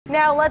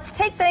Now let's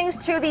take things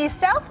to the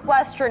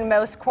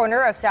southwestern-most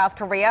corner of South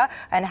Korea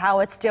and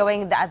how it's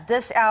doing. At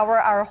this hour,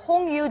 our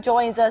Hong-yu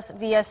joins us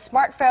via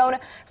smartphone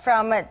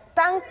from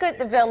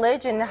Ttangkkeut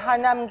Village in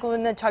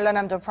Haenam-gun,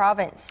 Jeollanam-do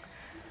Province.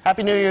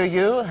 Happy New Year,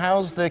 Yu.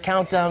 How's the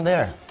countdown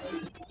there?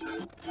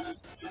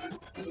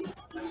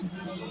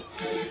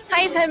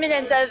 Hi, Semin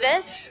and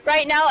Devin.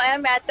 Right now I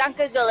am at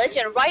Ttangkkeut Village,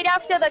 and right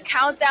after the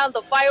countdown,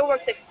 the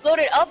fireworks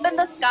exploded up in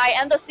the sky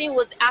and the scene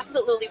was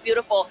absolutely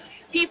beautiful.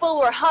 People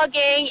were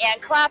hugging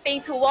and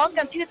clapping to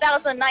welcome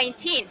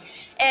 2019.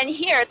 And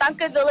here,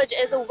 Ttangkkeut Village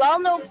is a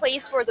well-known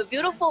place for the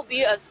beautiful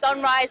view of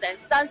sunrise and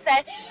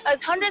sunset,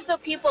 as hundreds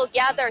of people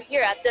gather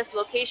here at this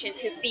location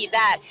to see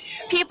that.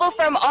 People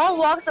from all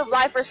walks of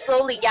life are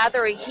slowly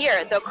gathering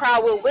here. The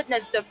crowd will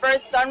witness the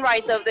first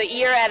sunrise of the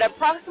year at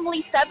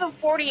approximately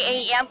 7:40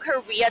 a.m.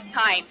 Korea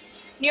time.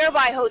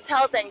 Nearby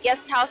hotels and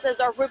guest houses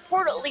are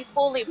reportedly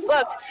fully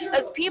booked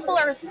as people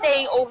are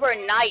staying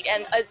overnight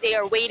and as they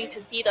are waiting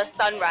to see the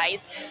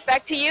sunrise.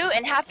 Back to you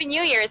and Happy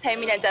New Year,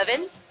 Semin and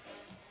Devin.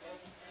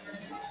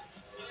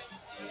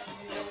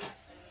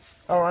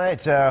 All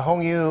right,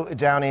 Hong-yu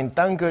down in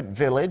Ttangkkeut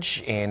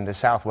Village in the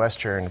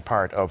southwestern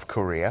part of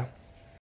Korea.